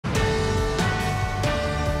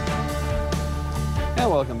And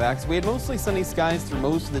welcome back. So we had mostly sunny skies through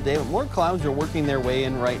most of the day, but more clouds are working their way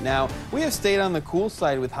in right now. We have stayed on the cool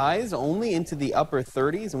side with highs only into the upper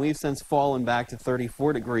 30s, and we've since fallen back to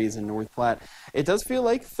 34 degrees in North Platte. It does feel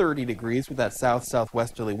like 30 degrees with that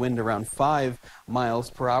south-southwesterly wind around 5 miles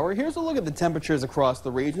per hour. Here's a look at the temperatures across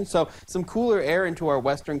the region. So some cooler air into our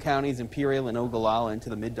western counties, Imperial and Ogallala, into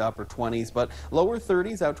the mid to upper 20s, but lower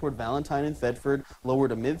 30s out toward Valentine and Thetford, lower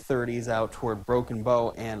to mid 30s out toward Broken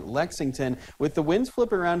Bow and Lexington, with the winds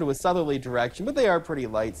flipping around to a southerly direction, but they are pretty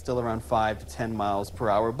light, still around 5 to 10 miles per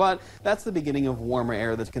hour. But that's the beginning of warmer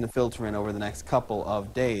air that's going to filter in over the next couple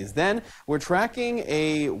of days. Then we're tracking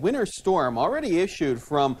a winter storm already issued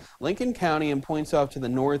from Lincoln County and points off to the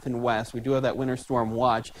north and west. We do have that winter storm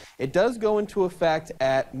watch. It does go into effect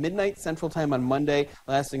at midnight Central Time on Monday,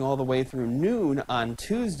 lasting all the way through noon on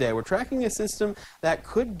Tuesday. We're tracking a system that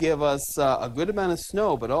could give us a good amount of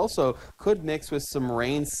snow, but also could mix with some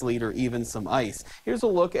rain, sleet, or even some ice. Here's a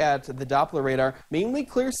look at the Doppler radar. Mainly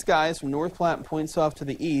clear skies from North Platte and points off to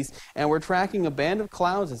the east, and we're tracking a band of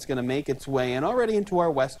clouds that's going to make its way in already into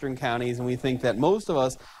our western counties, and we think that most of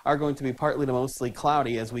us are going to be partly to mostly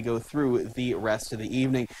cloudy as we go through the rest of the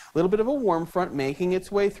evening. A little bit of a warm front making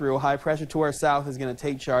its way through. High pressure to our south is going to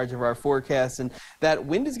take charge of our forecast, and that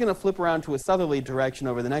wind is going to flip around to a southerly direction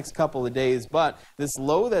over the next couple of days, but this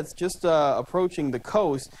low that's just approaching the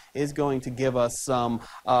coast is going to give us some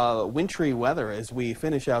wintry weather as we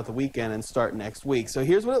finish out the weekend and start next week. So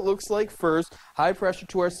here's what it looks like first. High pressure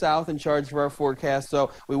to our south in charge of our forecast,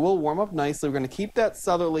 so we will warm up nicely. We're going to keep that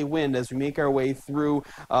southerly wind as we make our way through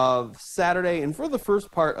Saturday and for the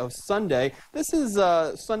first part of Sunday. This is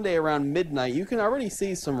Sunday around midnight. You can already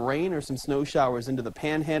see some rain or some snow showers into the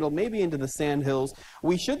Panhandle, maybe into the Sandhills.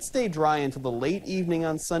 We should stay dry until the late evening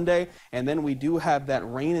on Sunday, and then we do have that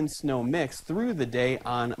rain and snow mix through the day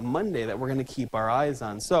on Monday that we're going to keep our eyes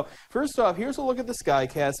on. So first off, here's a look at the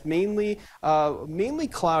skycast. Mainly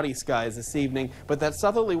cloudy skies this evening, but that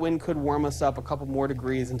southerly wind could warm us up a couple more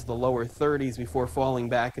degrees into the lower 30s before falling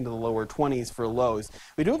back into the lower 20s for lows.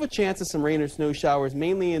 We do have a chance of some rain or snow showers,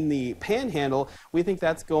 mainly in the Panhandle. We think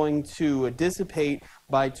that's going to dissipate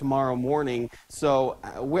by tomorrow morning. So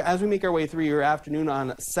as we make our way through your afternoon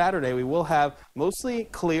on Saturday, we will have mostly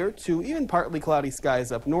clear to even partly cloudy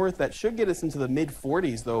skies up north. That should get us into the mid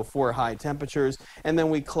 40s though for high temperatures, and then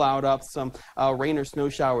we cloud up some rain or snow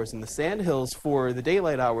showers in the Sandhills for the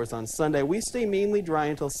daylight hours on Sunday. We stay mainly dry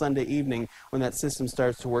until Sunday evening when that system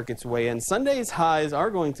starts to work its way in. Sunday's highs are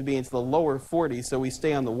going to be into the lower 40s, so we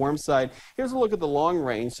stay on the warm side. Here's a look at the long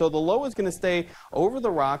range. So the low is going to stay over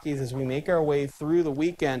the Rockies as we make our way through the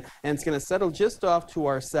weekend, and it's going to settle just off to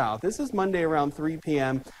our south. This is Monday around 3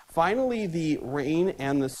 p.m. Finally, the rain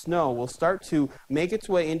and the snow will start to make its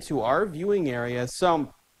way into our viewing area.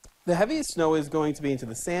 So the heaviest snow is going to be into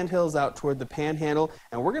the Sandhills out toward the Panhandle,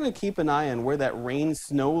 and we're going to keep an eye on where that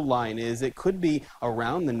rain-snow line is. It could be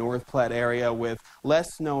around the North Platte area with less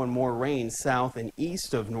snow and more rain south and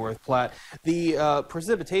east of North Platte. The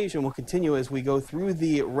precipitation will continue as we go through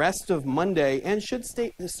the rest of Monday and should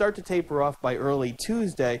start to taper off by early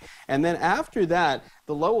Tuesday. And then after that,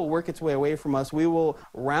 the low will work its way away from us. We will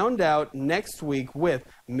round out next week with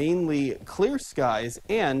mainly clear skies,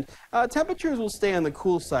 and temperatures will stay on the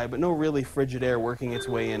cool side, but no really frigid air working its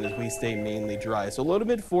way in as we stay mainly dry. So low to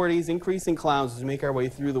mid 40s, increasing clouds as we make our way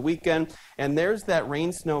through the weekend. And there's that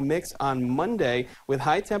rain-snow mix on Monday with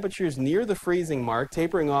high temperatures near the freezing mark,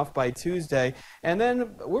 tapering off by Tuesday. And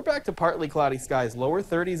then we're back to partly cloudy skies, lower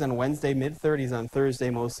 30s on Wednesday, mid 30s on Thursday,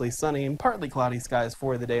 mostly sunny, and partly cloudy skies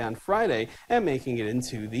for the day on Friday, and making it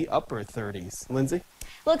into the upper 30s. Lindsay?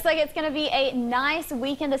 Looks like it's going to be a nice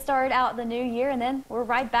weekend to start out the new year, and then we're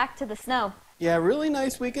right back to the snow. Yeah, really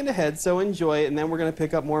nice weekend ahead, so enjoy it, and then we're going to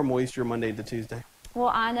pick up more moisture Monday to Tuesday.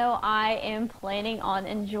 Well, I know I am planning on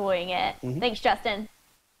enjoying it. Thanks, Justin.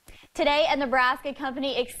 Today, a Nebraska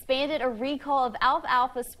company expanded a recall of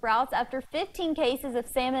alfalfa sprouts after 15 cases of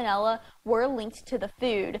salmonella were linked to the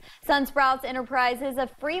food. Sunsprouts Enterprises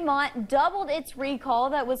of Fremont doubled its recall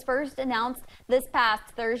that was first announced this past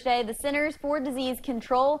Thursday. The Centers for Disease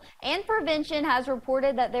Control and Prevention has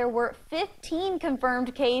reported that there were 15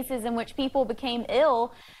 confirmed cases in which people became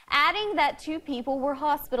ill, adding that 2 people were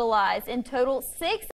hospitalized. In total, 6